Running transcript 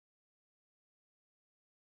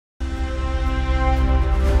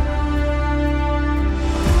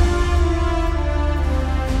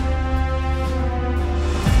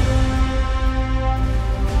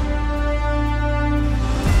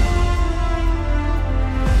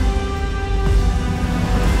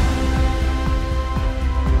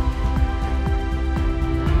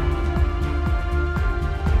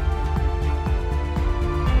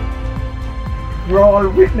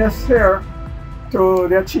witness here to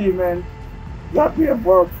the achievement that we have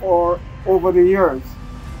worked for over the years.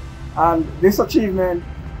 And this achievement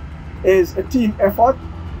is a team effort,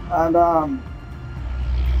 and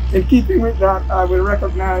in keeping with that, I will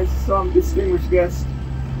recognize some distinguished guests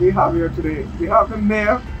we have here today. We have the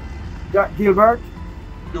Mayor, Jack Gilbert.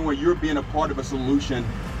 You're being a part of a solution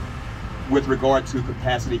with regard to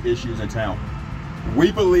capacity issues in town.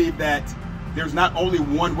 We believe that there's not only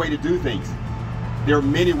one way to do things. There are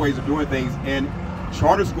many ways of doing things, and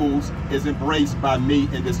charter schools is embraced by me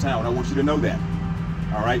in this town. I want you to know that,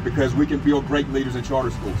 all right? Because we can build great leaders in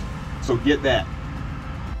charter schools. So get that.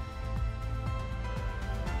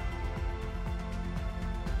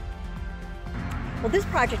 Well, this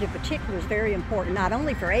project in particular is very important, not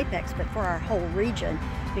only for Apex, but for our whole region,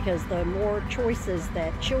 because the more choices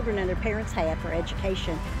that children and their parents have for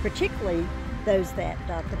education, particularly those that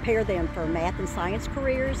prepare them for math and science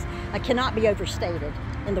careers, cannot be overstated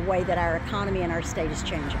in the way that our economy and our state is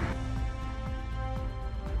changing.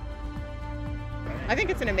 I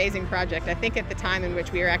think it's an amazing project. I think at the time in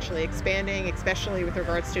which we are actually expanding, especially with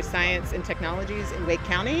regards to science and technologies in Wake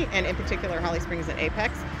County, and in particular Holly Springs and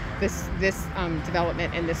Apex, this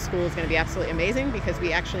development in this school is going to be absolutely amazing, because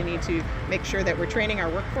we actually need to make sure that we're training our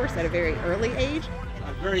workforce at a very early age.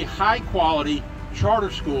 A very high quality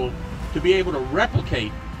charter school to be able to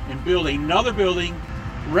replicate and build another building,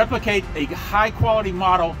 replicate a high quality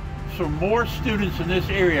model so more students in this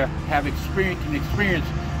area can experience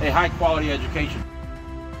a high quality education.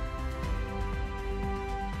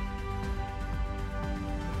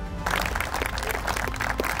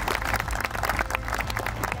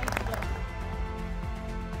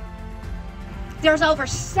 There's over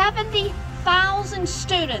 70,000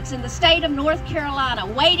 students in the state of North Carolina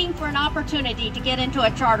waiting for an opportunity to get into a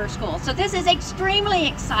charter school. So this is extremely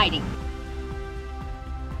exciting.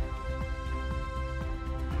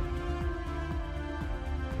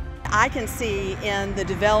 I can see in the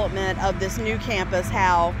development of this new campus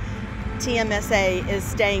how TMSA is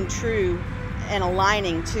staying true and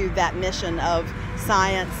aligning to that mission of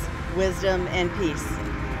science, wisdom, and peace.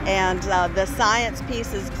 And the science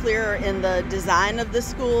piece is clear in the design of the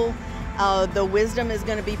school. The wisdom is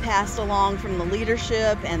going to be passed along from the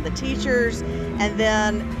leadership and the teachers. And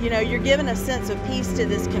then, you know, you're giving a sense of peace to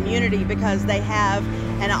this community because they have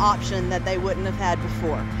an option that they wouldn't have had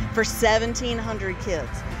before. For 1,700 kids,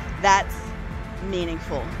 that's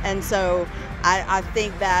meaningful. And so I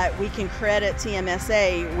think that we can credit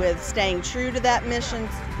TMSA with staying true to that mission,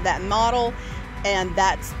 that model, and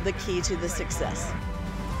that's the key to the success.